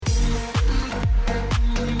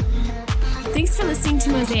Thanks for listening to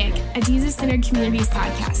Mosaic, a Jesus-centered communities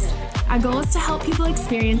podcast. Our goal is to help people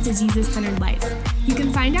experience a Jesus-centered life. You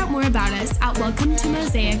can find out more about us at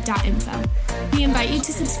welcometomosaic.info. We invite you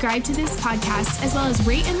to subscribe to this podcast as well as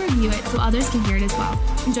rate and review it so others can hear it as well.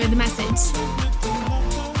 Enjoy the message.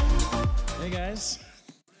 Hey guys,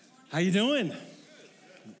 how you doing?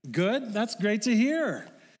 Good? That's great to hear.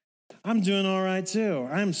 I'm doing all right too.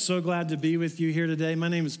 I'm so glad to be with you here today. My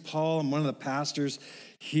name is Paul. I'm one of the pastors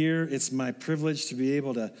here. It's my privilege to be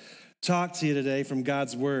able to talk to you today from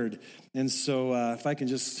God's Word. And so if I can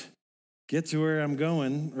just get to where I'm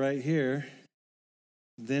going right here,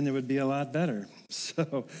 then it would be a lot better.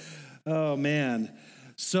 So, oh man.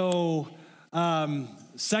 So,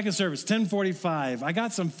 second service, 10:45. I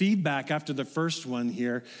got some feedback after the first one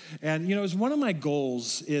here. And, you know, it's one of my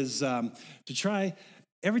goals is to try,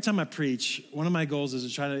 every time I preach, one of my goals is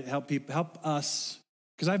to try to help us,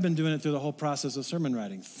 because I've been doing it through the whole process of sermon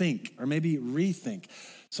writing, think or maybe rethink.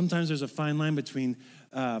 Sometimes there's a fine line between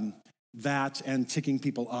that and ticking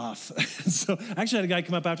people off. So I actually had a guy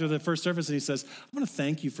come up after the first service and he says, "I want to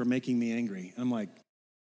thank you for making me angry." And I'm like,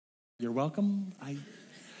 "You're welcome."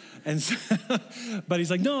 But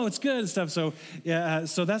he's like, "No, it's good," and stuff. So yeah,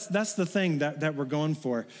 so that's the thing that we're going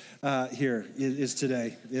for here is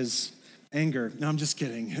today is anger. No, I'm just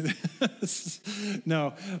kidding.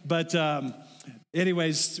 No, but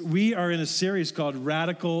anyways, we are in a series called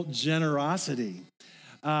Radical Generosity.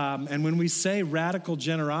 And when we say radical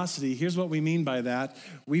generosity, here's what we mean by that.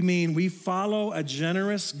 We mean we follow a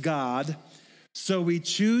generous God, so we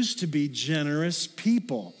choose to be generous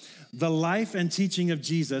people. The life and teaching of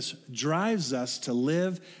Jesus drives us to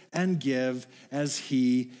live and give as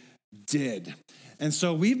he did. And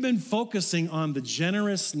so we've been focusing on the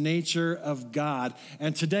generous nature of God.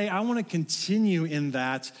 And today I want to continue in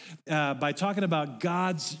that by talking about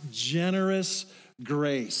God's generous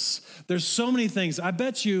grace. There's so many things. I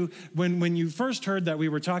bet you when you first heard that we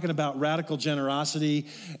were talking about radical generosity,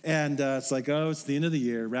 and it's like, oh, it's the end of the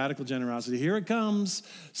year, radical generosity. Here it comes,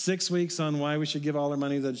 6 weeks on why we should give all our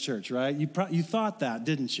money to the church, right? You thought that,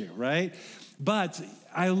 didn't you, right? But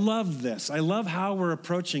I love this. I love how we're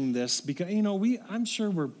approaching this because, you know, I'm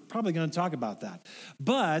sure we're probably going to talk about that.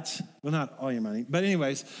 But, well, not all your money, but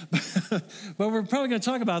anyways, but we're probably going to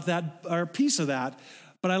talk about that, or a piece of that.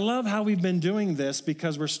 But I love how we've been doing this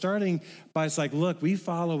because we're starting by, it's like, look, we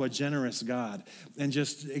follow a generous God. And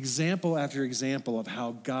just example after example of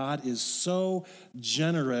how God is so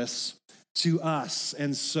generous to us.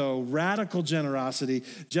 And so radical generosity,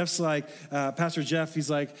 Jeff's like, Pastor Jeff, he's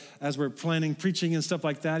like, as we're planning preaching and stuff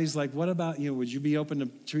like that, he's like, what about, would you be open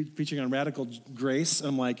to preaching on radical grace?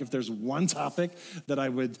 I'm like, if there's one topic that I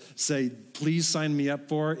would say, please sign me up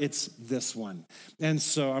for, it's this one. And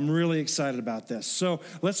so I'm really excited about this. So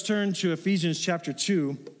let's turn to Ephesians chapter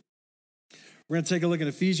 2. We're going to take a look at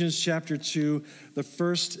Ephesians chapter 2, the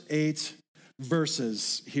first 8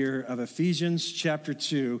 verses here of Ephesians chapter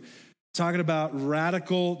 2. Talking about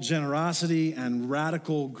radical generosity and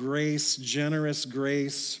radical grace, generous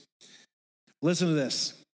grace. Listen to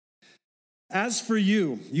this. As for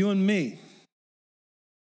you and me,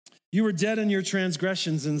 you were dead in your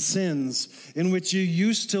transgressions and sins, in which you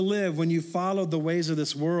used to live when you followed the ways of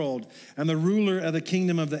this world and the ruler of the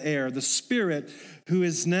kingdom of the air, the spirit who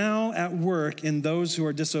is now at work in those who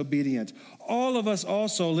are disobedient. All of us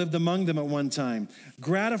also lived among them at one time,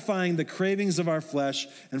 gratifying the cravings of our flesh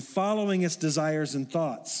and following its desires and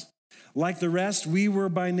thoughts. Like the rest, we were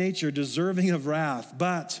by nature deserving of wrath,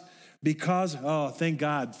 but because, thank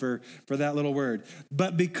God for that little word.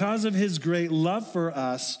 But because of his great love for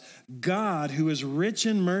us, God, who is rich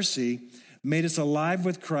in mercy, made us alive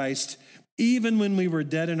with Christ, even when we were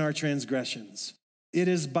dead in our transgressions. It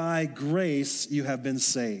is by grace you have been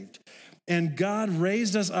saved. And God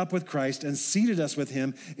raised us up with Christ and seated us with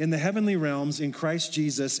him in the heavenly realms in Christ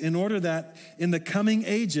Jesus, in order that in the coming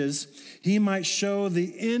ages he might show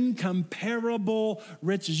the incomparable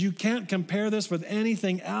riches. You can't compare this with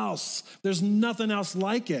anything else. There's nothing else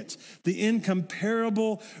like it. The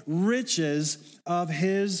incomparable riches of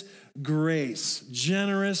his grace,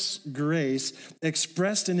 generous grace,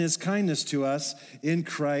 expressed in his kindness to us in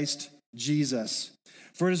Christ Jesus.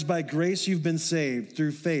 For it is by grace you've been saved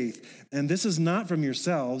through faith. And this is not from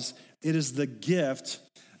yourselves. It is the gift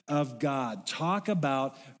of God. Talk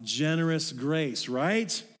about generous grace,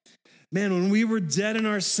 right? Man, when we were dead in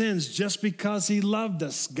our sins, just because he loved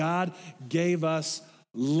us, God gave us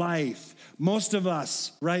life. Most of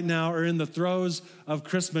us right now are in the throes of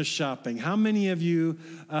Christmas shopping. How many of you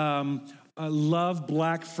love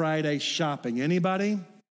Black Friday shopping? Anybody?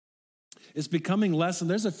 It's becoming less, and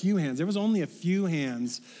there's a few hands. There was only a few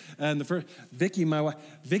hands. And the first, Vicky, my wife,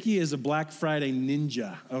 Vicky is a Black Friday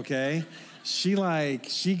ninja, okay? She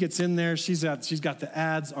gets in there, she's got the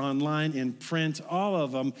ads online, in print, all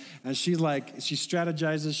of them, and she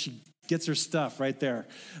strategizes, she gets her stuff right there.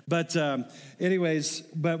 But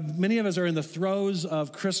but many of us are in the throes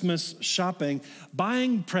of Christmas shopping,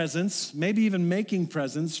 buying presents, maybe even making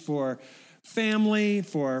presents for family,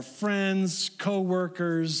 for friends,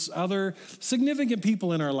 co-workers, other significant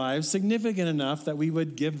people in our lives, significant enough that we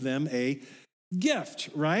would give them a gift,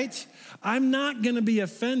 right? I'm not going to be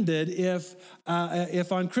offended if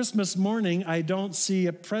on Christmas morning I don't see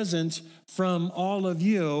a present from all of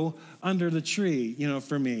you under the tree,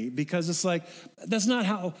 for me, because it's like, that's not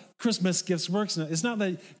how Christmas gifts works. It's not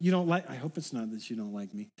that you don't like, I hope it's not that you don't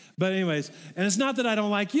like me. But anyways, and it's not that I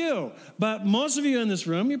don't like you, but most of you in this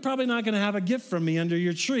room, you're probably not going to have a gift from me under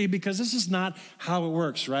your tree because this is not how it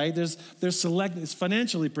works, right? There's it's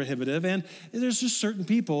financially prohibitive, and there's just certain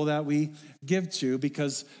people that we give to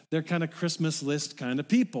because they're kind of Christmas list kind of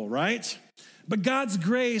people, right? But God's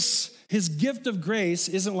grace, his gift of grace,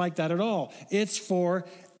 isn't like that at all. It's for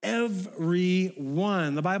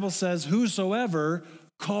everyone. The Bible says, whosoever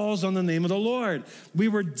calls on the name of the Lord. We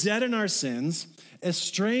were dead in our sins,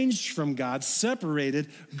 estranged from God, separated,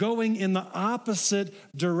 going in the opposite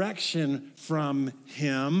direction from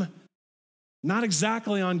him, not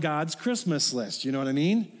exactly on God's Christmas list, you know what I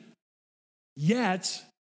mean? Yet,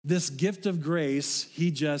 this gift of grace,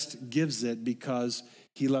 he just gives it because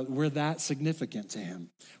we're that significant to him.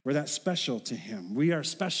 We're that special to him. We are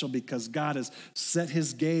special because God has set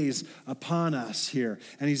his gaze upon us here,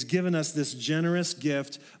 and he's given us this generous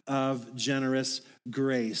gift of generous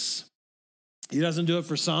grace. He doesn't do it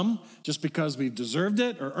for some just because we've deserved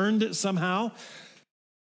it or earned it somehow.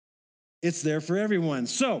 It's there for everyone.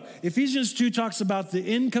 So Ephesians 2 talks about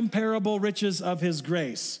the incomparable riches of his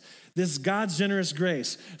grace. This God's generous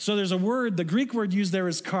grace. So there's a word, the Greek word used there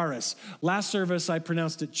is charis. Last service, I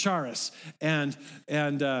pronounced it charis. And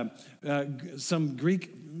some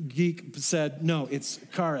Greek geek said, no, it's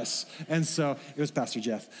charis. And so it was Pastor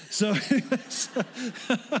Jeff. So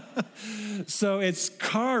it's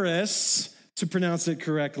charis, to pronounce it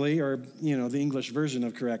correctly, or, the English version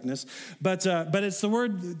of correctness. But it's the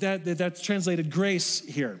word that's translated grace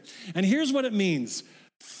here. And here's what it means.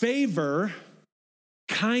 Favor,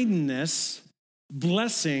 kindness,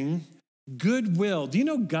 blessing, goodwill. Do you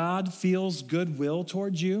know God feels goodwill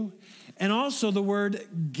towards you? And also the word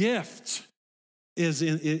gift is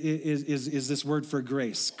this word for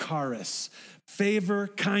grace, charis. Favor,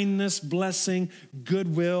 kindness, blessing,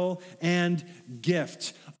 goodwill, and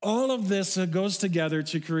gift. All of this goes together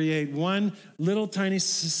to create one little tiny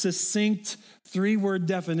succinct three-word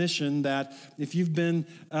definition that if you've been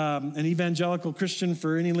an evangelical Christian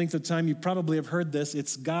for any length of time, you probably have heard this.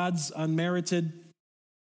 It's God's unmerited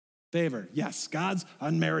favor. Yes, God's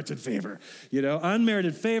unmerited favor.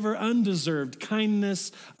 Unmerited favor, undeserved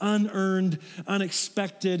kindness, unearned,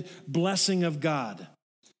 unexpected blessing of God.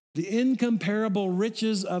 The incomparable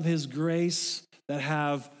riches of his grace that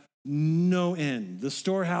have no end. The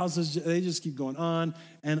storehouses, they just keep going on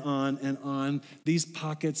and on and on. These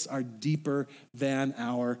pockets are deeper than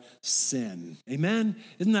our sin. Amen?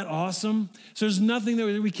 Isn't that awesome? So there's nothing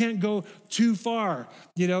that we can't go too far,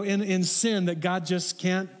 in sin that God just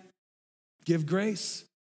can't give grace.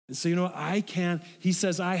 And so, I can. He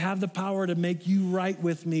says, I have the power to make you right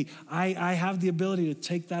with me. I have the ability to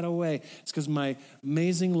take that away. It's because my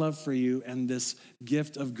amazing love for you and this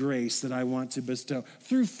gift of grace that I want to bestow.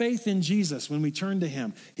 Through faith in Jesus, when we turn to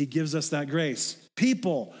him, he gives us that grace.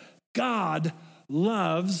 People, God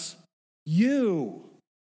loves you.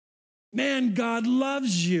 Man, God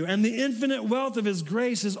loves you, and the infinite wealth of his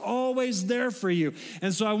grace is always there for you.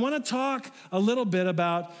 And so I want to talk a little bit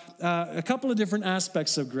about a couple of different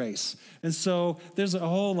aspects of grace. And so there's a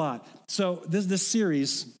whole lot. So this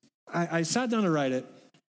series, I sat down to write it,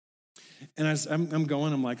 and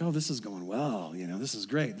I'm like, oh, this is going well. This is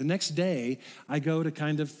great. The next day, I go to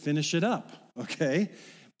kind of finish it up, okay?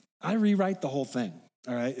 I rewrite the whole thing,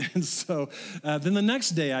 all right? And so then the next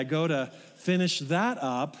day, I go to finish that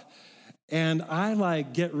up, and I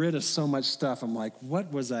get rid of so much stuff. I'm like,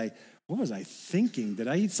 what was I thinking? Did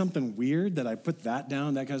I eat something weird? Did I put that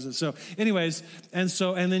down? That kind of stuff. So anyways, and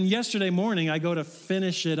then yesterday morning, I go to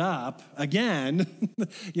finish it up again,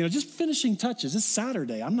 just finishing touches. It's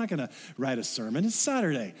Saturday. I'm not going to write a sermon. It's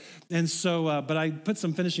Saturday. And so, but I put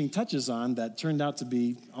some finishing touches on that turned out to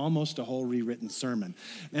be almost a whole rewritten sermon.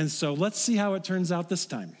 And so let's see how it turns out this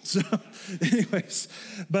time. So anyways,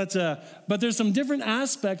 but there's some different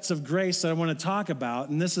aspects of grace that I want to talk about.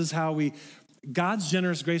 And this is how we God's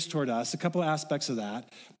generous grace toward us, a couple of aspects of that,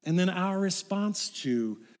 and then our response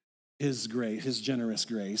to his grace, his generous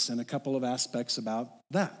grace, and a couple of aspects about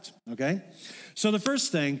that, okay? So the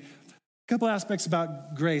first thing, a couple aspects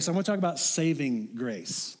about grace. I want to talk about saving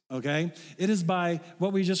grace, okay? It is by,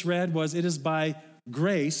 what we just read was, it is by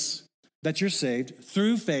grace that you're saved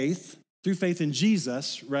through faith in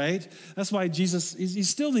Jesus, right? That's why Jesus, he's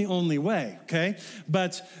still the only way, okay?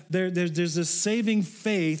 But there's this saving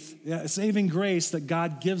faith, saving grace that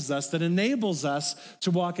God gives us that enables us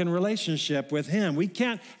to walk in relationship with him. We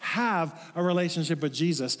can't have a relationship with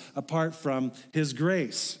Jesus apart from his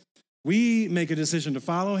grace. We make a decision to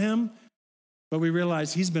follow him, but we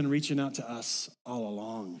realize he's been reaching out to us all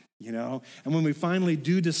along, you know? And when we finally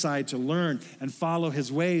do decide to learn and follow his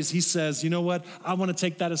ways, he says, you know what? I want to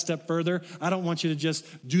take that a step further. I don't want you to just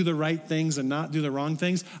do the right things and not do the wrong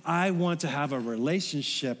things. I want to have a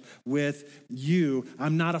relationship with you.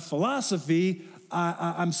 I'm not a philosophy.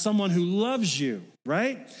 I'm someone who loves you,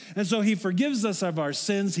 right? And so he forgives us of our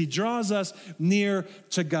sins. He draws us near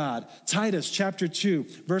to God. Titus chapter 2,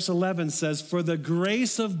 verse 11 says, for the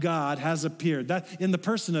grace of God has appeared, that in the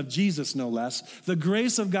person of Jesus, no less, the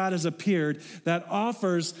grace of God has appeared that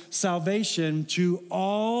offers salvation to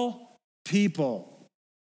all people.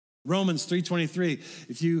 Romans 3:23.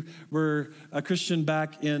 If you were a Christian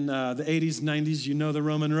back in the 80s, 90s, you know the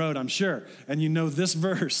Roman road, I'm sure. And you know this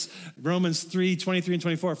verse, Romans 3:23 and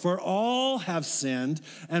 24. For all have sinned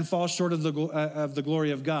and fall short of the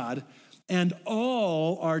glory of God, and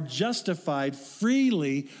all are justified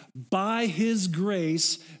freely by his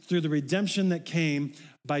grace through the redemption that came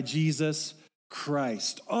by Jesus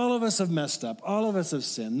Christ. All of us have messed up. All of us have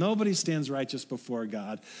sinned. Nobody stands righteous before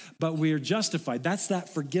God, but we are justified. That's that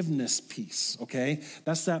forgiveness piece, okay?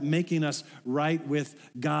 That's that making us right with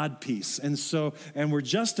God piece. And we're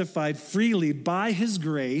justified freely by his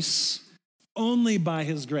grace, only by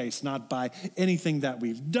his grace, not by anything that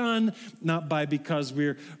we've done, not by because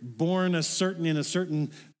we're born in a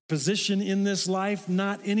certain position in this life,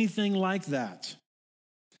 not anything like that.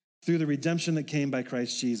 Through the redemption that came by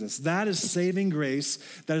Christ Jesus. That is saving grace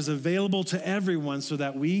that is available to everyone so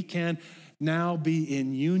that we can now be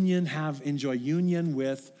in union, enjoy union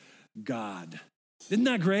with God. Isn't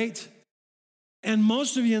that great? And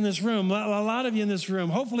most of you in this room, a lot of you in this room,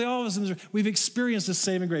 hopefully all of us in this room, we've experienced this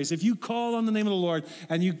saving grace. If you call on the name of the Lord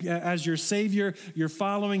and you, as your Savior, you're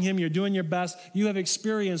following him, you're doing your best, you have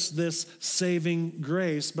experienced this saving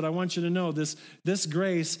grace. But I want you to know this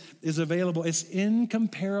grace is available. It's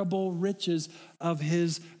incomparable riches of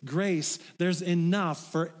his grace. There's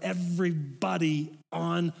enough for everybody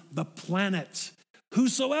on the planet.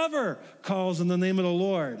 Whosoever calls on the name of the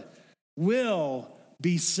Lord will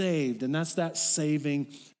be saved. And that's that saving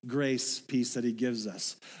grace piece that he gives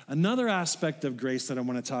us. Another aspect of grace that I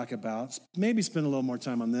want to talk about, maybe spend a little more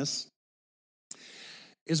time on this,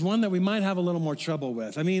 is one that we might have a little more trouble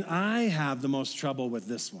with. I mean, I have the most trouble with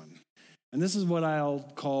this one. And this is what I'll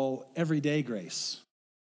call everyday grace,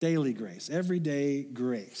 daily grace, everyday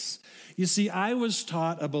grace. You see, I was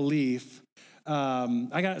taught a belief.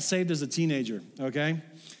 I got saved as a teenager, okay?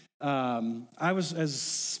 I was as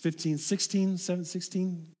 16.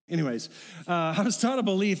 Anyways, I was taught a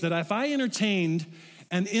belief that if I entertained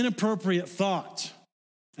an inappropriate thought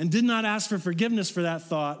and did not ask for forgiveness for that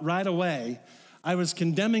thought right away, I was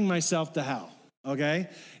condemning myself to hell. Okay?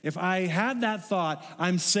 If I had that thought,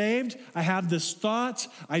 I'm saved, I have this thought,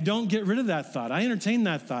 I don't get rid of that thought. I entertain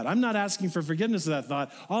that thought. I'm not asking for forgiveness of that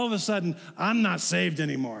thought. All of a sudden, I'm not saved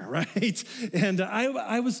anymore, right? And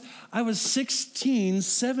I was 16,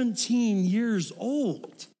 17 years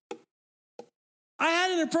old. I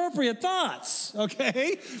had inappropriate thoughts,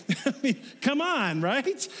 okay? I mean, come on,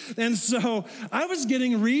 right? And so I was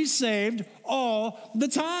getting re-saved all the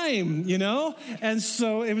time, you know? And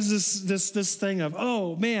so it was this thing of,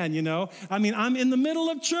 oh man, you know, I mean, I'm in the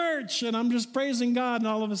middle of church and I'm just praising God and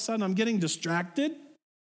all of a sudden I'm getting distracted.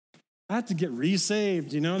 I have to get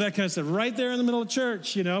re-saved, you know, that kind of stuff, right there in the middle of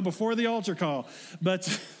church, you know, before the altar call.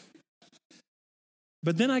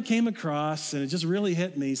 But then I came across, and it just really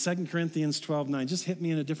hit me, 2 Corinthians 12:9, just hit me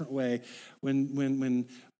in a different way when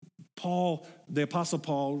Paul, the Apostle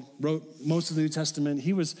Paul, wrote most of the New Testament.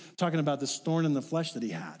 He was talking about this thorn in the flesh that he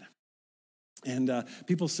had. And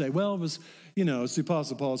people say, well, it was, you know, it's the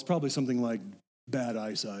Apostle Paul. It's probably something like bad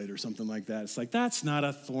eyesight or something like that. It's like, that's not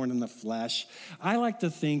a thorn in the flesh. I like to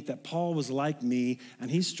think that Paul was like me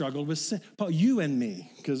and he struggled with sin. Paul, you and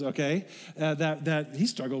me, because, okay, that he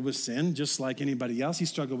struggled with sin just like anybody else. He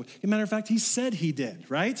struggled with, as a matter of fact, he said he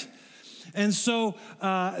did, right? And so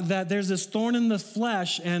that there's this thorn in the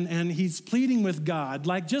flesh, and he's pleading with God,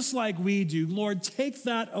 just like we do, Lord, take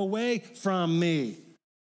that away from me.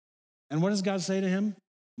 And what does God say to him?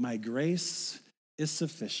 My grace is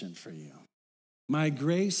sufficient for you. My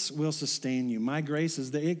grace will sustain you. My grace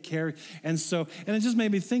is that it carries. And it just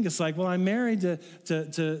made me think, it's like, well, I'm married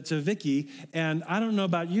to Vicky, and I don't know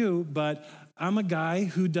about you, but I'm a guy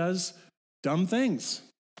who does dumb things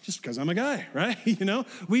just because I'm a guy, right?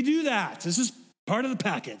 We do that. This is part of the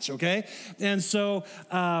package, okay? And so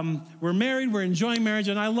we're married, we're enjoying marriage,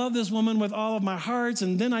 and I love this woman with all of my heart,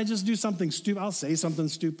 and then I just do something stupid. I'll say something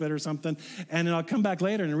stupid or something, and then I'll come back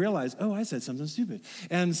later and realize, oh, I said something stupid.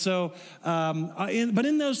 And so, but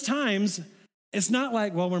in those times, it's not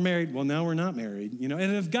like, well, we're married. Well, now we're not married, And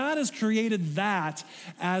if God has created that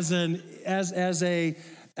as an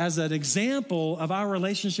example of our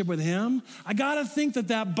relationship with him, I got to think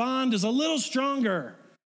that bond is a little stronger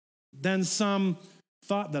than some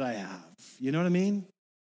thought that I have. You know what I mean?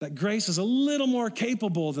 That grace is a little more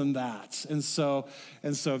capable than that. And so,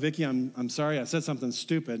 Vicky, I'm sorry I said something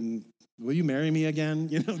stupid, and will you marry me again?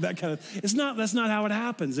 That kind of, that's not how it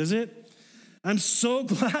happens, is it? I'm so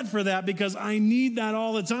glad for that, because I need that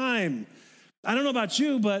all the time. I don't know about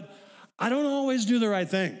you, but I don't always do the right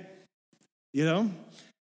thing.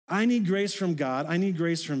 I need grace from God. I need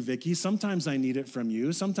grace from Vicky. Sometimes I need it from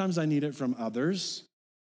you. Sometimes I need it from others.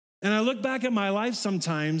 And I look back at my life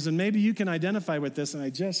sometimes, and maybe you can identify with this, and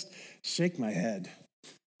I just shake my head.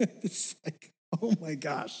 It's like, oh my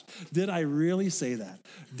gosh, did I really say that?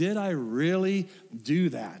 Did I really do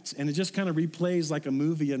that? And it just kind of replays like a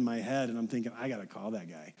movie in my head, and I'm thinking, I got to call that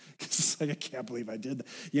guy. Because it's like, I can't believe I did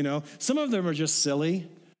that. Some of them are just silly,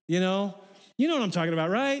 You know what I'm talking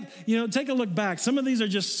about, right? Take a look back. Some of these are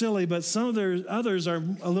just silly, but some of the others are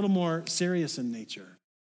a little more serious in nature.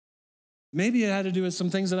 Maybe it had to do with some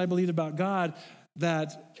things that I believed about God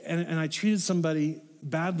and I treated somebody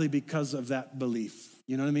badly because of that belief.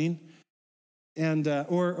 You know what I mean? And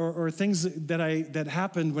or things that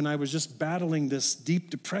happened when I was just battling this deep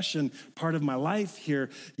depression part of my life here,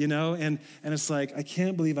 and it's like, I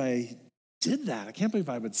can't believe I did that. I can't believe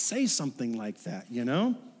I would say something like that,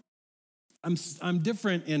 I'm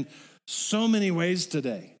different in so many ways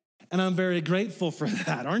today, and I'm very grateful for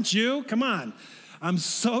that. Aren't you? Come on. I'm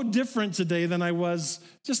so different today than I was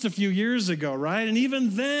just a few years ago, right? And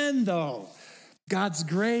even then, though, God's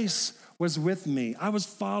grace was with me. I was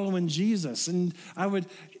following Jesus, and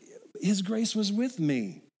his grace was with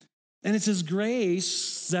me. And it's his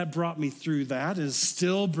grace that brought me through that, is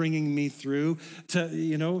still bringing me through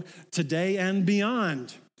to, today and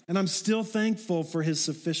beyond. And I'm still thankful for his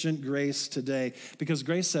sufficient grace today, because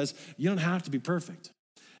grace says you don't have to be perfect.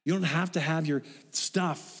 You don't have to have your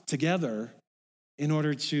stuff together in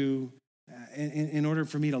order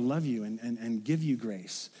for me to love you and give you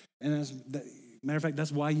grace. And as a matter of fact,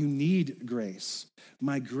 that's why you need grace.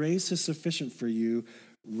 My grace is sufficient for you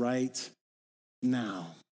right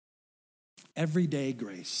now. Everyday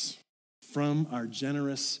grace from our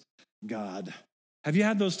generous God. Have you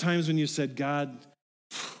had those times when you said, God,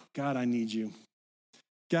 I need you.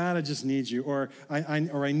 God, I just need you. Or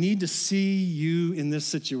I need to see you in this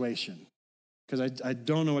situation, because I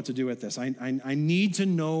don't know what to do with this. I need to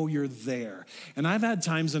know you're there. And I've had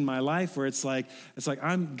times in my life where it's like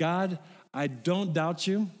I'm God, I don't doubt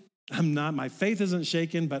you. I'm not, my faith isn't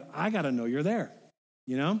shaken, but I got to know you're there,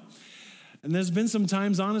 And there's been some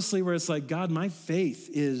times, honestly, where it's like, God, my faith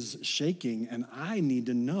is shaking, and I need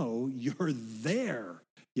to know you're there,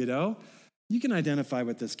 You can identify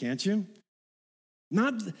with this, can't you?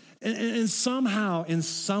 And somehow, in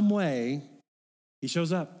some way, he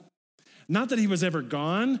shows up. Not that he was ever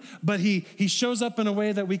gone, but he shows up in a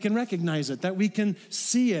way that we can recognize it, that we can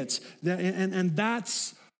see it. And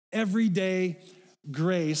that's everyday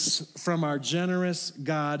grace from our generous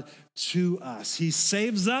God to us. He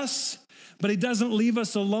saves us, but he doesn't leave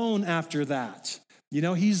us alone after that.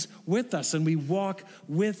 He's with us, and we walk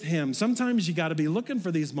with him. Sometimes you got to be looking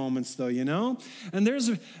for these moments, though, And there's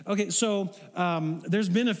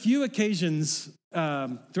been a few occasions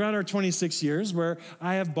throughout our 26 years where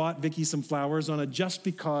I have bought Vicky some flowers on a just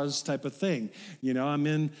because type of thing. I'm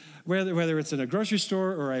in, whether it's in a grocery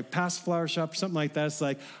store or a past flower shop or something like that, it's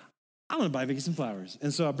like, I want to buy Vicky some flowers.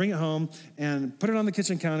 And so I'll bring it home and put it on the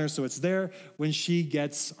kitchen counter so it's there when she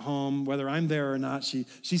gets home, whether I'm there or not, she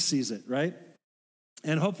sees it, right?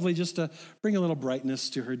 And hopefully just to bring a little brightness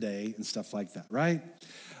to her day and stuff like that, right?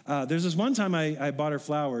 There's this one time I bought her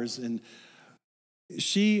flowers, and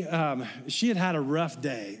she had had a rough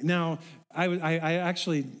day. Now, I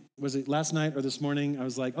actually was it last night or this morning? I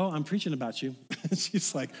was like, oh, I'm preaching about you.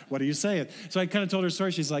 She's like, what are you saying? So I kind of told her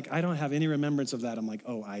story. She's like, I don't have any remembrance of that. I'm like,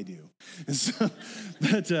 oh, I do. And so,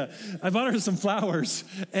 but I bought her some flowers.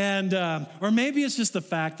 And, or maybe it's just the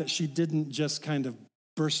fact that she didn't just kind of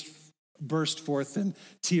burst forth in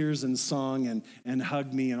tears and song and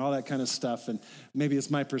hug me and all that kind of stuff. And maybe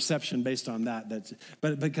it's my perception based on that.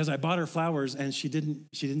 But because I bought her flowers and she didn't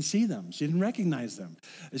see them. She didn't recognize them.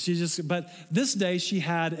 But this day she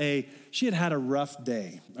had a rough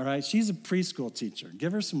day. All right. She's a preschool teacher.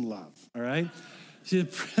 Give her some love. All right. She's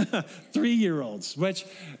 3-year-olds, which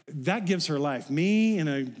that gives her life. Me in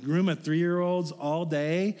a room of 3-year-olds all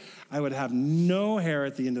day, I would have no hair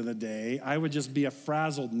at the end of the day. I would just be a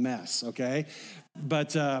frazzled mess, okay?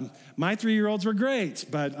 But my 3-year-olds were great,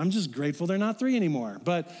 but I'm just grateful they're not 3 anymore.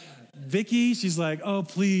 But Vicky, she's like, oh,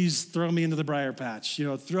 please throw me into the briar patch.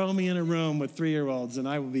 Throw me in a room with 3-year-olds and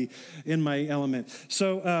I will be in my element.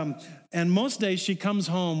 So, and most days she comes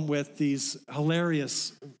home with these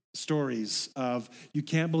hilarious stories of, you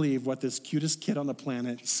can't believe what this cutest kid on the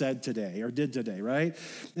planet said today or did today, right?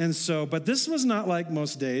 And so, but this was not like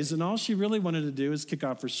most days, and all she really wanted to do is kick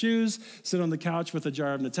off her shoes, sit on the couch with a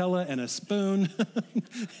jar of Nutella and a spoon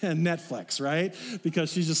and Netflix, right?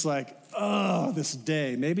 Because she's just like, oh, this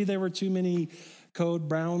day. Maybe there were too many Code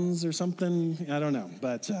Browns or something. I don't know,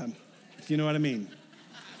 but if you know what I mean.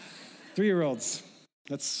 3-year-olds,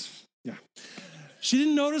 yeah. She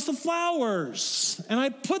didn't notice the flowers, and I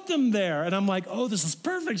put them there, and I'm like, oh, this is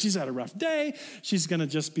perfect. She's had a rough day. She's going to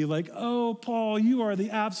just be like, oh, Paul, you are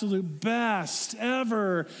the absolute best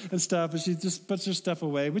ever, and stuff, and she just puts her stuff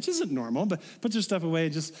away, which isn't normal, but puts her stuff away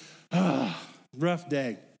and just, rough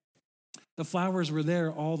day. The flowers were there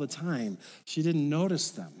all the time. She didn't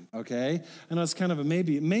notice them, okay? And it's kind of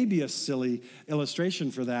maybe a silly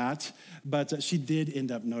illustration for that, but she did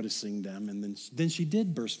end up noticing them, and then she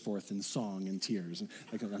did burst forth in song and tears.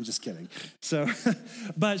 I'm just kidding. So,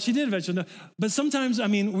 but she did eventually know. But sometimes, I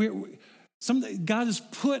mean, God has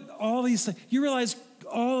put all these things. You realize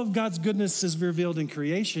all of God's goodness is revealed in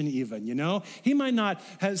creation even, He might not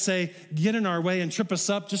get in our way and trip us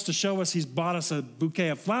up just to show us he's bought us a bouquet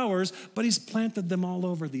of flowers, but he's planted them all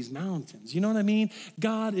over these mountains. You know what I mean?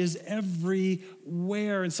 God is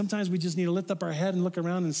everywhere, and sometimes we just need to lift up our head and look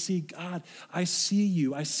around and see, God, I see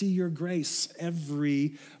you. I see your grace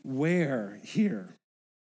everywhere here.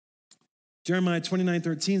 Jeremiah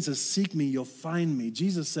 29:13 says, seek me, you'll find me.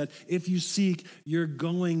 Jesus said, if you seek, you're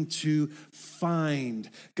going to find.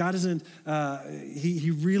 God isn't, he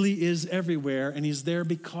really is everywhere, and he's there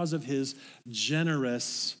because of his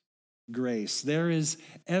generous grace. There is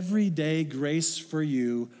everyday grace for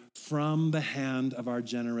you from the hand of our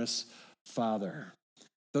generous Father.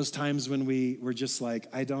 Those times when we were just like,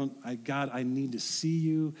 God, I need to see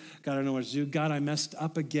you. God, I don't know what to do. God, I messed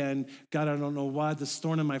up again. God, I don't know what this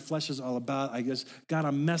thorn in my flesh is all about. I guess, God,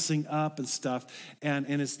 I'm messing up and stuff. And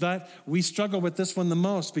it's that we struggle with this one the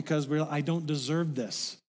most because I don't deserve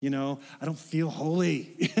this. I don't feel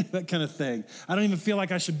holy, that kind of thing. I don't even feel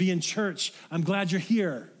like I should be in church. I'm glad you're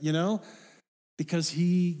here, because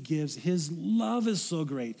he gives, his love is so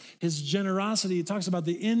great. His generosity, it talks about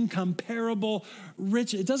the incomparable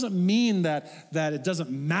rich. It doesn't mean that it doesn't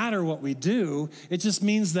matter what we do. It just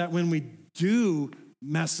means that when we do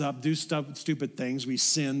mess up, do stupid things, we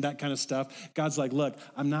sin, that kind of stuff, God's like, look,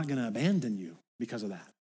 I'm not going to abandon you because of that.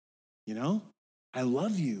 I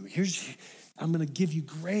love you. I'm going to give you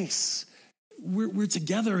grace. We're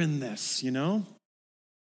together in this, And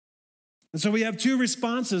so we have 2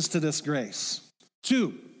 responses to this grace.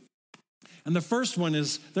 2. And the first one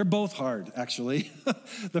is, they're both hard, actually.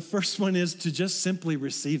 The first one is to just simply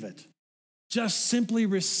receive it. Just simply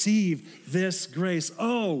receive this grace.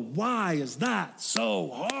 Oh, why is that so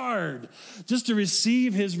hard? Just to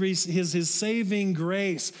receive his saving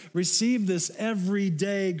grace. Receive this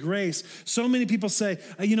everyday grace. So many people say,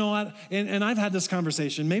 you know what? And I've had this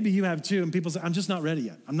conversation. Maybe you have too. And people say, I'm just not ready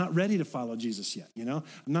yet. I'm not ready to follow Jesus yet. I'm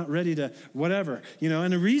not ready to whatever.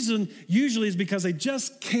 And the reason usually is because they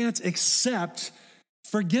just can't accept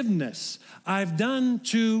forgiveness. I've done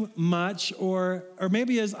too much, or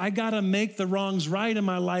maybe I got to make the wrongs right in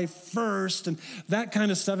my life first, and that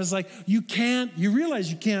kind of stuff is like, you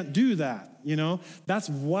realize you can't do that, That's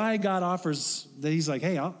why God offers that. He's like,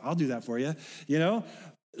 hey, I'll do that for you,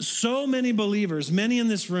 So many believers, many in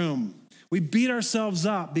this room, we beat ourselves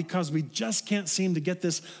up because we just can't seem to get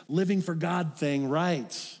this living for God thing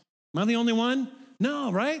right. Am I the only one?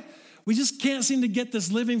 No, right? We just can't seem to get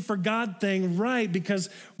this living for God thing right because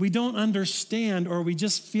we don't understand, or we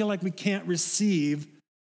just feel like we can't receive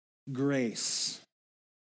grace.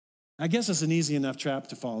 I guess it's an easy enough trap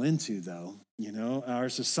to fall into, though. You know, our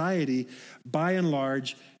society, by and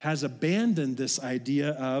large, has abandoned this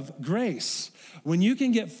idea of grace. When you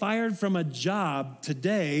can get fired from a job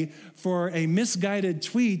today for a misguided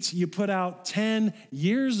tweet you put out 10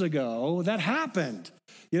 years ago, that happened.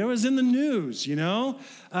 You know, it was in the news, you know?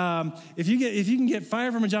 If you can get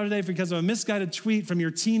fired from a job today because of a misguided tweet from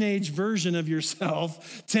your teenage version of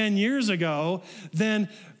yourself 10 years ago, then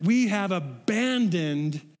we have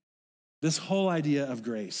abandoned this whole idea of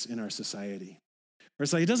grace in our society. Where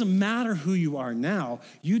it's like, it doesn't matter who you are now,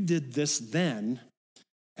 you did this then,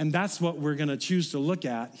 and that's what we're gonna choose to look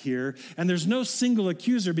at here. And there's no single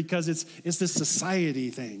accuser because it's this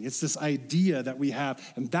society thing. It's this idea that we have,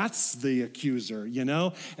 and that's the accuser, you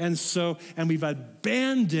know? And we've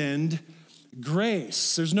abandoned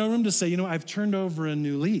grace. There's no room to say, you know, I've turned over a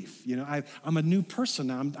new leaf. You know, I'm a new person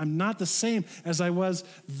now. I'm not the same as I was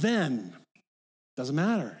then. Doesn't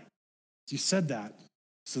matter. You said that,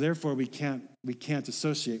 so therefore we can't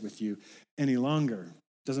associate with you any longer.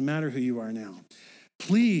 Doesn't matter who you are now.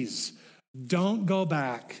 Please don't go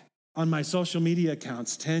back on my social media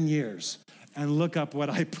accounts 10 years and look up what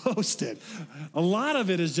I posted. A lot of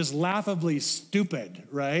it is just laughably stupid,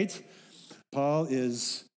 right? Paul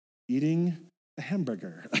is eating a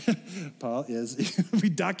hamburger. We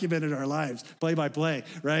documented our lives, play by play,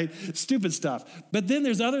 right? Stupid stuff. But then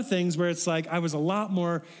there's other things where it's like, I was a lot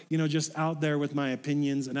more, you know, just out there with my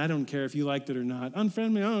opinions, and I don't care if you liked it or not.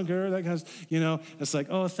 Unfriend me, I don't care, that kind of, you know, it's like,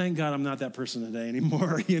 oh, thank God I'm not that person today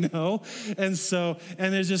anymore, you know? And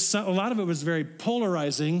there's just a lot of it was very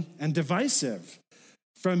polarizing and divisive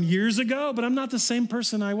from years ago, but I'm not the same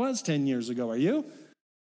person I was 10 years ago, are you?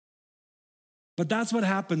 But that's what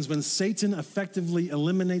happens when Satan effectively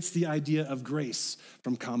eliminates the idea of grace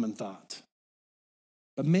from common thought.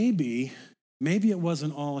 But maybe it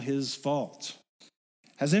wasn't all his fault.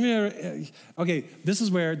 Has anyone ever, okay, this is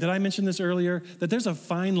where, did I mention this earlier? That there's a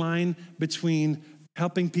fine line between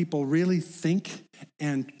helping people really think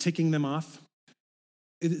and ticking them off.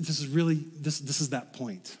 This is that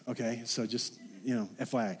point, okay? So just, you know,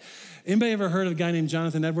 FYI. Anybody ever heard of a guy named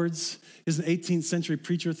Jonathan Edwards? He's an 18th century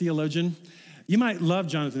preacher, theologian. You might love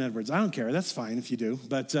Jonathan Edwards. I don't care. That's fine if you do.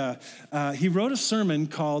 But he wrote a sermon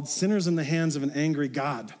called Sinners in the Hands of an Angry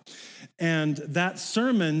God. And that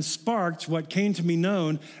sermon sparked what came to be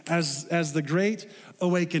known as the Great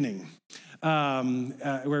Awakening,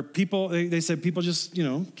 where people, they said people just, you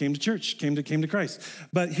know, came to church, came to Christ.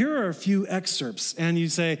 But here are a few excerpts. And you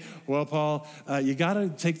say, well, Paul, you got to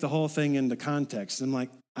take the whole thing into context. And I'm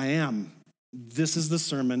like, I am. This is the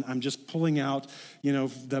sermon. I'm just pulling out, you know,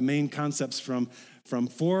 the main concepts from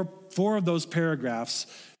four of those paragraphs.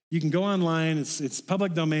 You can go online. It's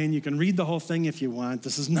public domain. You can read the whole thing if you want.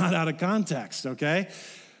 This is not out of context, okay?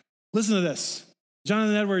 Listen to this.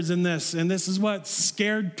 Jonathan Edwards in this, and this is what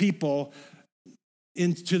scared people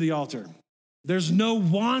into the altar. There's no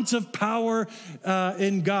want of power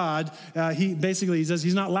in God. He says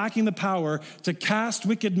he's not lacking the power to cast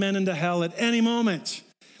wicked men into hell at any moment.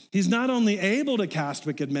 He's not only able to cast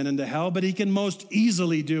wicked men into hell, but he can most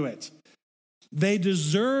easily do it. They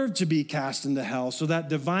deserve to be cast into hell so that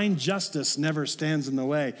divine justice never stands in the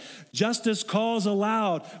way. Justice calls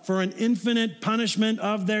aloud for an infinite punishment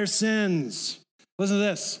of their sins. Listen to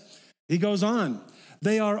this. He goes on.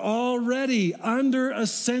 They are already under a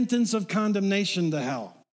sentence of condemnation to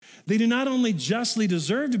hell. They do not only justly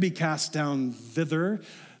deserve to be cast down thither,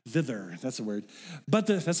 that's a word.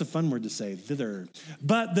 That's a fun word to say, thither.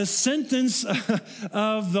 But the sentence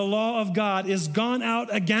of the law of God is gone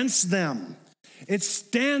out against them. It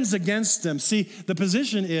stands against them. See, the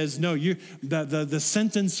position is, no, the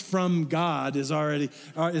sentence from God is already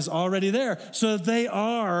there. So that they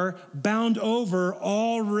are bound over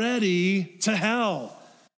already to hell.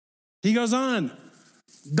 He goes on.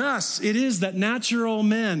 Thus, it is that natural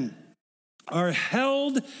men are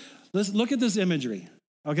held. Let's look at this imagery.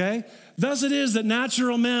 Okay? Thus it is that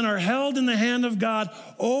natural men are held in the hand of God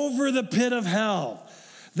over the pit of hell.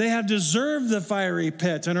 They have deserved the fiery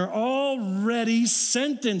pit and are already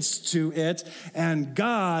sentenced to it, and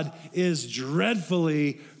God is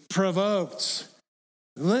dreadfully provoked.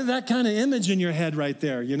 That kind of image in your head right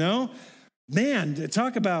there, you know? Man,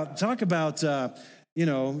 talk about you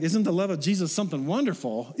know, isn't the love of Jesus something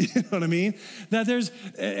wonderful? You know what I mean?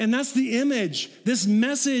 And that's the image. This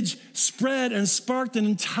message spread and sparked an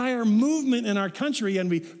entire movement in our country, and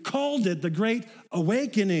we called it the Great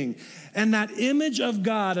Awakening. And that image of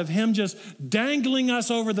God, of him just dangling us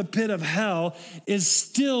over the pit of hell, is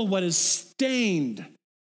still what is stained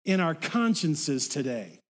in our consciences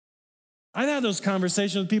today. I've had those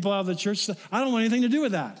conversations with people out of the church. I don't want anything to do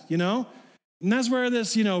with that, you know? And that's where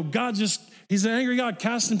this, he's an angry God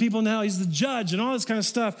casting people in hell. He's the judge and all this kind of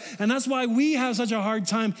stuff. And that's why we have such a hard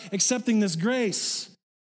time accepting this grace.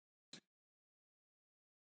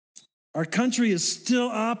 Our country is still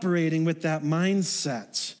operating with that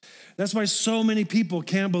mindset. That's why so many people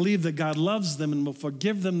can't believe that God loves them and will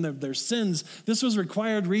forgive them their sins. This was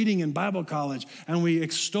required reading in Bible college, and we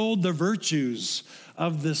extolled the virtues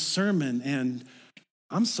of this sermon. And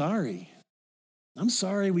I'm sorry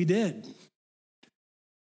we did.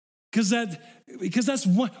 Because that's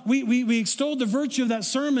what we extolled the virtue of that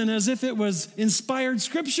sermon as if it was inspired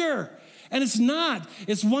scripture. And it's not.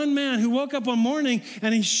 It's one man who woke up one morning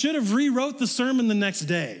and he should have rewrote the sermon the next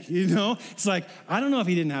day. It's like, I don't know if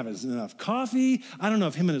he didn't have enough coffee. I don't know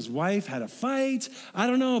if him and his wife had a fight. I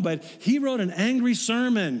don't know, but he wrote an angry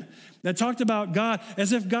sermon that talked about God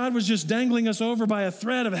as if God was just dangling us over by a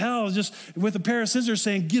thread of hell, just with a pair of scissors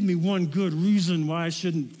saying, give me one good reason why I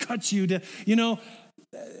shouldn't cut you down.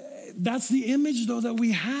 That's the image, though, that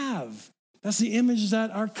we have. That's the image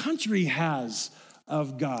that our country has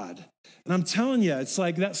of God. And I'm telling you, it's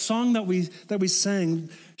like that song that we sang,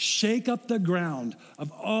 shake up the ground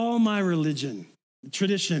of all my religion,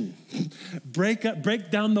 tradition. break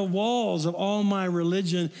down the walls of all my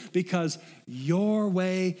religion, because your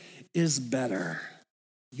way is better.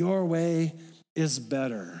 Your way is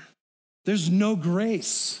better. There's no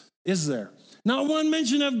grace, is there? Not one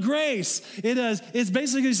mention of grace. It's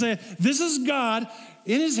basically saying, this is God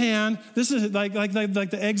in his hand. This is like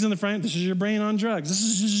the eggs in the frying. This is your brain on drugs. This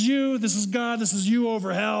is just you. This is God. This is you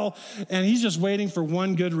over hell. And he's just waiting for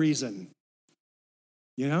one good reason.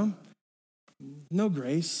 No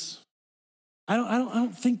grace. I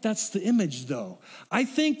don't think that's the image, though. I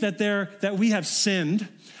think that we have sinned.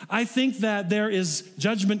 I think that there is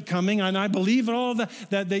judgment coming, and I believe in all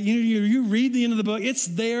that you read the end of the book. It's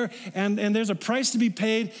there, and there's a price to be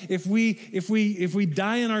paid if we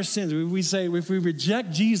die in our sins. If we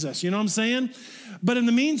reject Jesus, you know what I'm saying? But in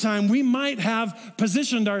the meantime, we might have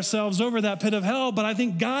positioned ourselves over that pit of hell, but I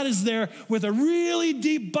think God is there with a really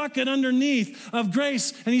deep bucket underneath of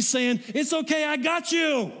grace, and he's saying, it's okay, I got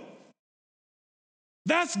you.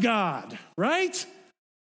 That's God, right?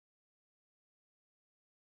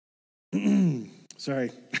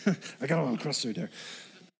 Sorry, I got a little crusty there.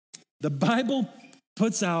 The Bible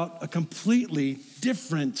puts out a completely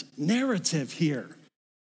different narrative here.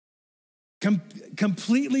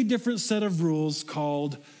 Completely different set of rules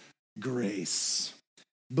called grace.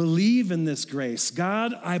 Believe in this grace.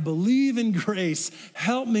 God, I believe in grace.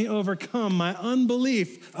 Help me overcome my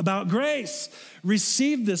unbelief about grace.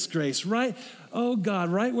 Receive this grace, right? Oh God,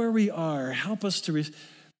 right where we are, help us to,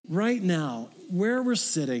 right now, where we're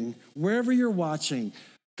sitting, wherever you're watching,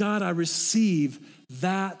 God, I receive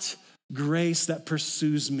that grace that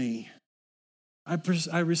pursues me.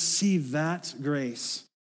 I receive that grace.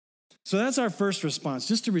 So that's our first response,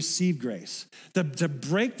 just to receive grace, to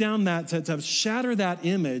break down that, to shatter that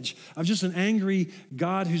image of just an angry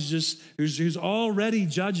God who's already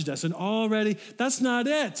judged us and already, that's not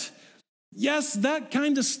it. Yes, that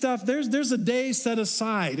kind of stuff, there's a day set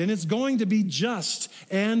aside, and it's going to be just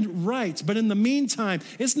and right. But in the meantime,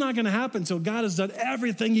 it's not going to happen until God has done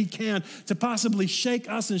everything he can to possibly shake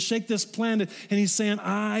us and shake this planet. And he's saying,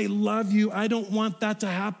 I love you. I don't want that to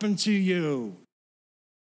happen to you.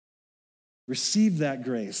 Receive that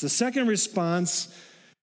grace. The second response,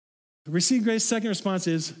 receive grace, second response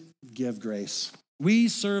is give grace. We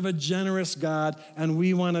serve a generous God, and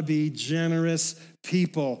we want to be generous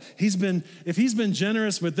people. If he's been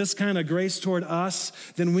generous with this kind of grace toward us,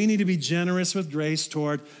 then we need to be generous with grace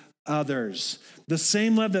toward others. The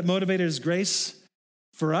same love that motivated his grace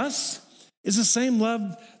for us is the same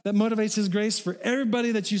love that motivates his grace for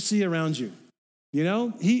everybody that you see around you.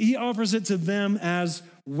 He offers it to them as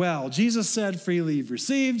well. Jesus said, freely you've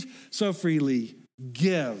received, so freely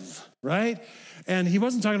give, right? And he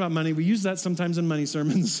wasn't talking about money. We use that sometimes in money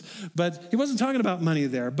sermons, but he wasn't talking about money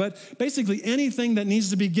there. But basically anything that needs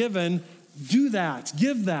to be given, do that,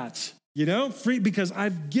 give that, free, because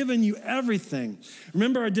I've given you everything.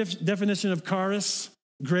 Remember our definition of charis,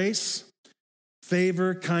 grace,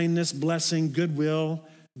 favor, kindness, blessing, goodwill,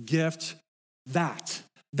 gift,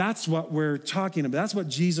 that's what we're talking about. That's what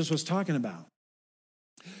Jesus was talking about.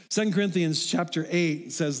 2 Corinthians chapter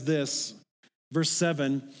 8 says this, verse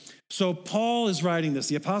 7. So Paul is writing this.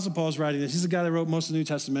 The Apostle Paul is writing this. He's the guy that wrote most of the New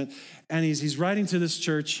Testament. And he's writing to this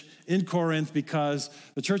church in Corinth because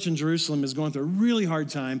the church in Jerusalem is going through a really hard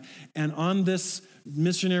time. And on this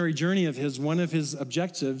missionary journey of his, one of his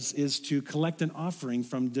objectives is to collect an offering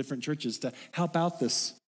from different churches to help out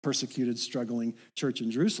this persecuted, struggling church in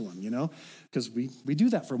Jerusalem, because we do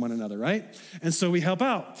that for one another, right? And so we help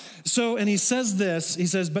out. And he says this, he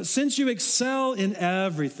says, but since you excel in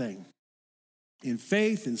everything, in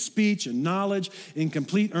faith, in speech, in knowledge, in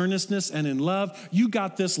complete earnestness, and in love, you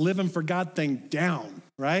got this living for God thing down,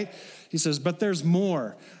 right? He says, but there's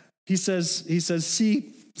more. He says,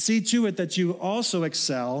 see to it that you also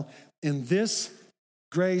excel in this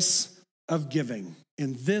grace of giving,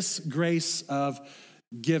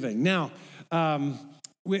 Now,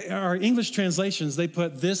 our English translations, they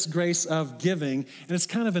put this grace of giving, and it's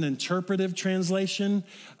kind of an interpretive translation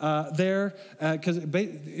there, because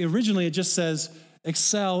originally it just says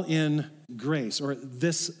excel in grace, or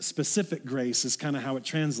this specific grace is kind of how it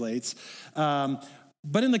translates.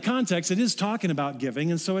 But in the context, it is talking about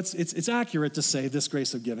giving, and so it's accurate to say this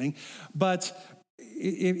grace of giving. But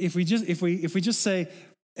if we just say,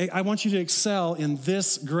 I want you to excel in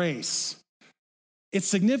this grace, it's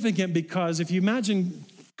significant because if you imagine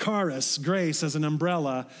charis, grace, as an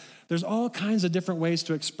umbrella, there's all kinds of different ways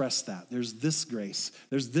to express that. There's this grace.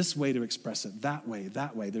 There's this way to express it, that way.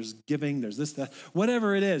 There's giving, there's this, that,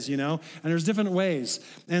 whatever it is, and there's different ways.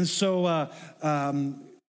 And so,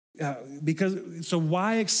 so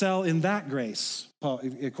why excel in that grace, Paul,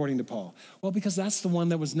 according to Paul? Well, because that's the one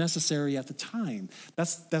that was necessary at the time.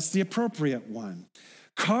 That's the appropriate one.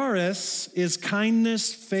 Charis is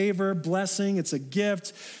kindness, favor, blessing. It's a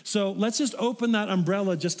gift. So let's just open that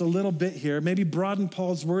umbrella just a little bit here, maybe broaden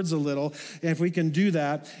Paul's words a little, if we can do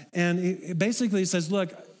that. And it basically says,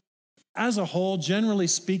 look, as a whole, generally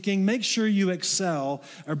speaking, make sure you excel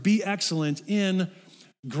or be excellent in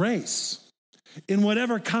grace, in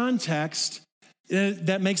whatever context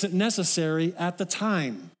that makes it necessary at the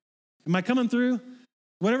time. Am I coming through?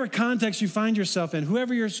 Whatever context you find yourself in,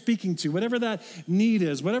 whoever you're speaking to, whatever that need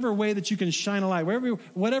is, whatever way that you can shine a light,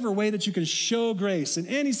 whatever way that you can show grace in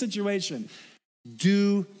any situation,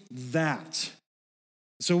 do that.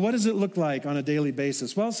 So what does it look like on a daily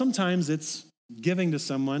basis? Well, sometimes it's giving to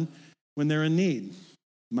someone when they're in need.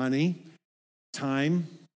 Money, time,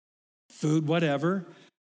 food, whatever.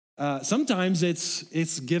 Sometimes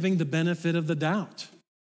it's giving the benefit of the doubt.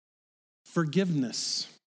 Forgiveness.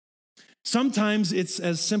 Sometimes it's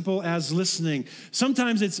as simple as listening.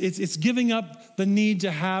 Sometimes it's giving up the need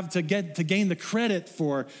to gain the credit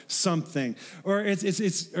for something, or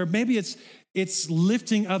maybe it's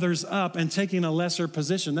lifting others up and taking a lesser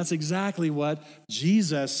position. That's exactly what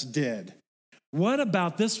Jesus did. What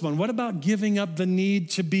about this one? What about giving up the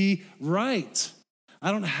need to be right?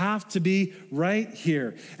 I don't have to be right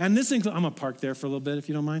here. And this includes, I'm gonna park there for a little bit if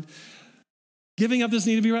you don't mind. Giving up this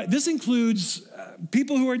need to be right. This includes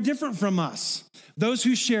people who are different from us, those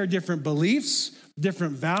who share different beliefs,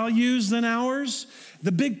 different values than ours.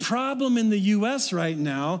 The big problem in the U.S. right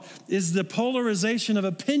now is the polarization of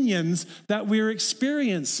opinions that we're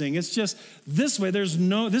experiencing. It's just this way. This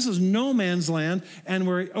is no man's land, and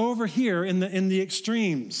we're over here in the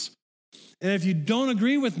extremes. And if you don't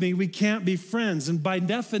agree with me, we can't be friends. And by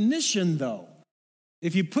definition, though,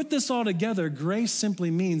 if you put this all together, grace simply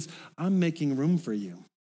means I'm making room for you.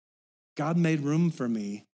 God made room for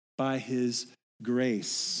me by his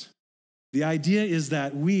grace. The idea is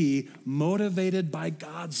that we, motivated by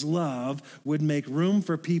God's love, would make room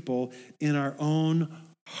for people in our own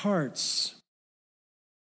hearts.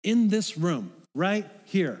 In this room, right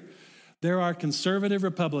here, there are conservative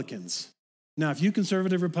Republicans. Now, if you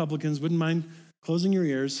conservative Republicans wouldn't mind closing your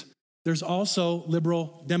ears, there's also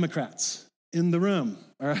liberal Democrats in the room,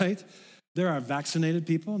 all right? There are vaccinated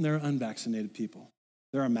people and there are unvaccinated people.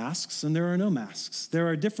 There are masks and there are no masks. There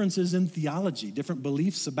are differences in theology, different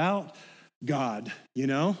beliefs about God,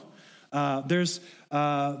 There's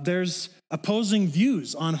opposing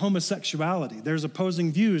views on homosexuality. There's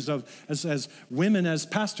opposing views of as women as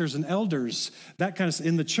pastors and elders, that kind of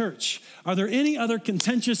in the church. Are there any other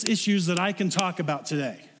contentious issues that I can talk about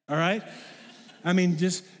today? All right? I mean,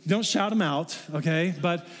 just don't shout them out, okay?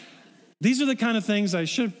 But these are the kind of things I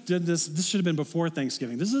should have did this. This should have been before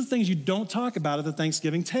Thanksgiving. This is the things you don't talk about at the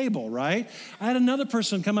Thanksgiving table, right? I had another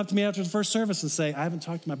person come up to me after the first service and say, I haven't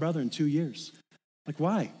talked to my brother in 2 years. Like,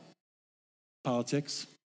 why? Politics.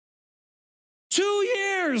 2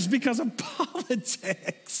 years because of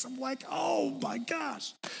politics. I'm like, oh my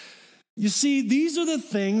gosh. You see, these are the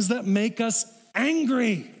things that make us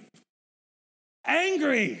angry.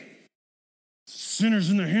 Angry. Sinners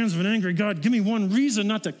in the hands of an angry God, give me one reason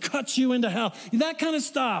not to cut you into hell. That kind of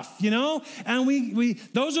stuff, And we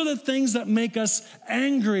those are the things that make us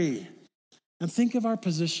angry. And think of our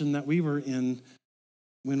position that we were in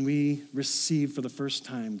when we received for the first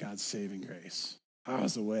time God's saving grace. I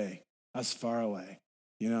was away. I was far away.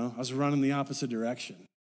 I was running the opposite direction.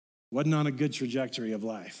 wasn't on a good trajectory of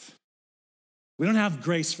life. We don't have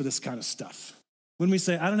grace for this kind of stuff. When we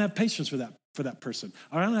say, I don't have patience for that person,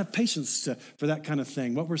 or I don't have patience for that kind of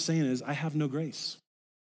thing, what we're saying is, I have no grace.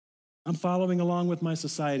 I'm following along with my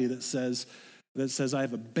society that says I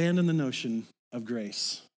have abandoned the notion of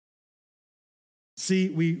grace. See,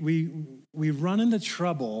 we run into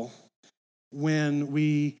trouble when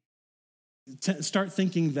we start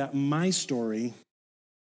thinking that my story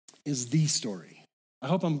is the story. I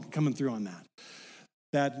hope I'm coming through on that.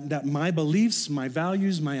 That my beliefs, my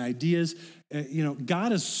values, my ideas,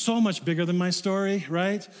 God is so much bigger than my story,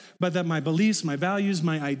 right? But that my beliefs, my values,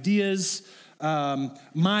 my ideas,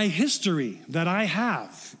 my history that I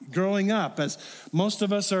have growing up, as most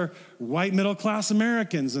of us are white middle-class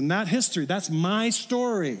Americans, and that history, that's my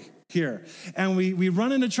story here. And we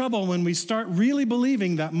run into trouble when we start really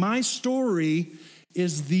believing that my story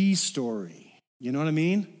is the story. You know what I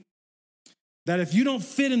mean? That if you don't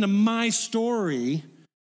fit into my story,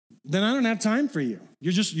 then I don't have time for you.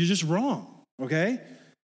 You're just wrong, okay?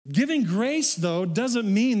 Giving grace, though,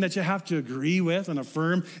 doesn't mean that you have to agree with and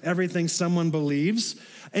affirm everything someone believes.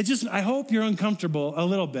 I hope you're uncomfortable a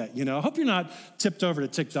little bit, I hope you're not tipped over to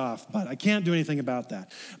ticked off, but I can't do anything about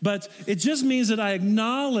that. But it just means that I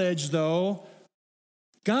acknowledge, though,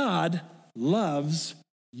 God loves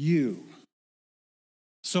you.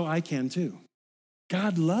 So I can too.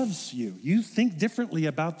 God loves you. You think differently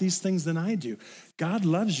about these things than I do. God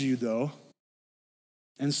loves you, though,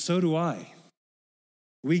 and so do I.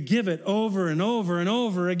 We give it over and over and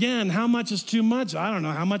over again. How much is too much? I don't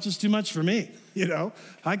know. How much is too much for me?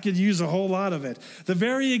 I could use a whole lot of it. The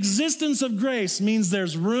very existence of grace means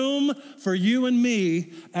there's room for you and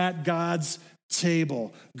me at God's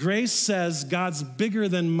table. Grace says God's bigger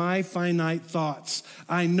than my finite thoughts.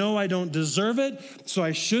 I know I don't deserve it, so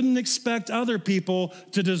I shouldn't expect other people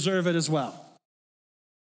to deserve it as well.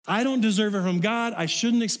 I don't deserve it from God. I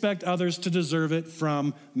shouldn't expect others to deserve it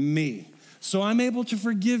from me. So I'm able to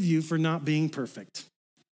forgive you for not being perfect,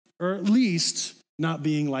 or at least not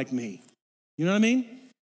being like me. You know what I mean?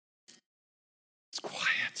 It's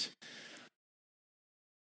quiet.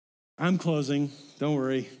 I'm closing. Don't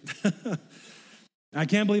worry. I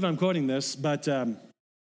can't believe I'm quoting this, but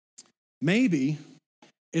maybe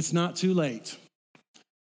it's not too late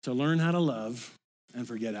to learn how to love and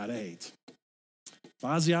forget how to hate. If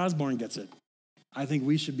Ozzy Osbourne gets it, I think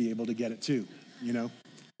we should be able to get it too,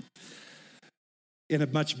 in a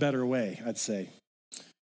much better way, I'd say.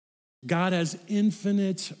 God has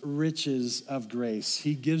infinite riches of grace.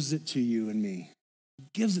 He gives it to you and me. He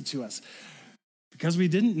gives it to us. Because we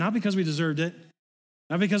didn't, not because we deserved it,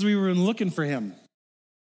 not because we were looking for him,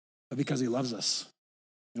 but because he loves us.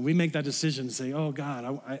 And we make that decision to say, oh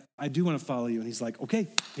God, I do want to follow you. And he's like, okay,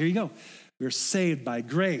 here you go. We're saved by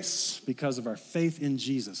grace because of our faith in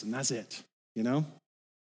Jesus. And that's it,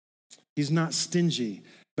 He's not stingy,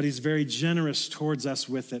 but he's very generous towards us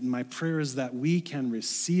with it. And my prayer is that we can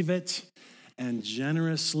receive it and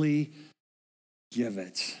generously give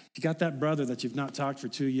it. If you got that brother that you've not talked to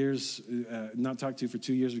for 2 years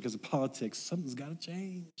because of politics, something's got to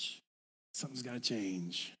change. Something's got to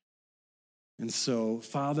change. And so,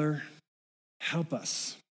 Father, help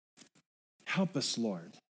us. Help us,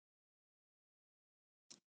 Lord.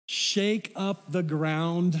 Shake up the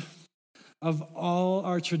ground of all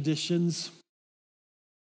our traditions.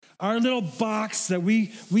 Our little box that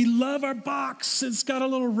we love our box. It's got a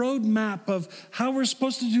little roadmap of how we're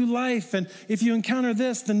supposed to do life. And if you encounter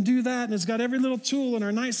this, then do that. And it's got every little tool in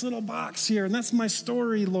our nice little box here. And that's my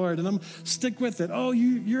story, Lord. And I'm stick with it. Oh,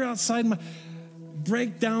 you're outside my...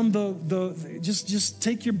 Break down just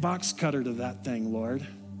take your box cutter to that thing, Lord.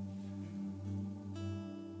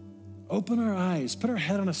 Open our eyes. Put our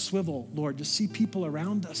head on a swivel, Lord, to see people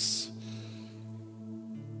around us.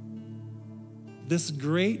 This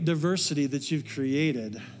great diversity that you've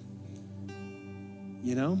created,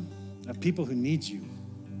 of people who need you.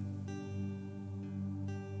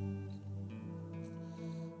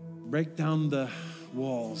 Break down the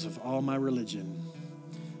walls of all my religion,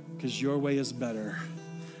 because your way is better.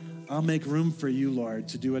 I'll make room for you, Lord,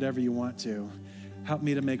 to do whatever you want to. Help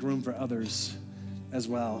me to make room for others as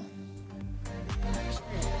well.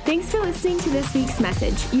 Thanks for listening to this week's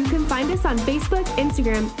message. You can find us on Facebook,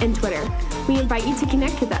 Instagram, and Twitter. We invite you to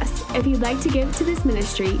connect with us. If you'd like to give to this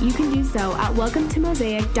ministry, you can do so at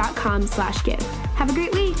welcometomosaic.com/give. Have a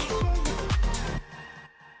great week.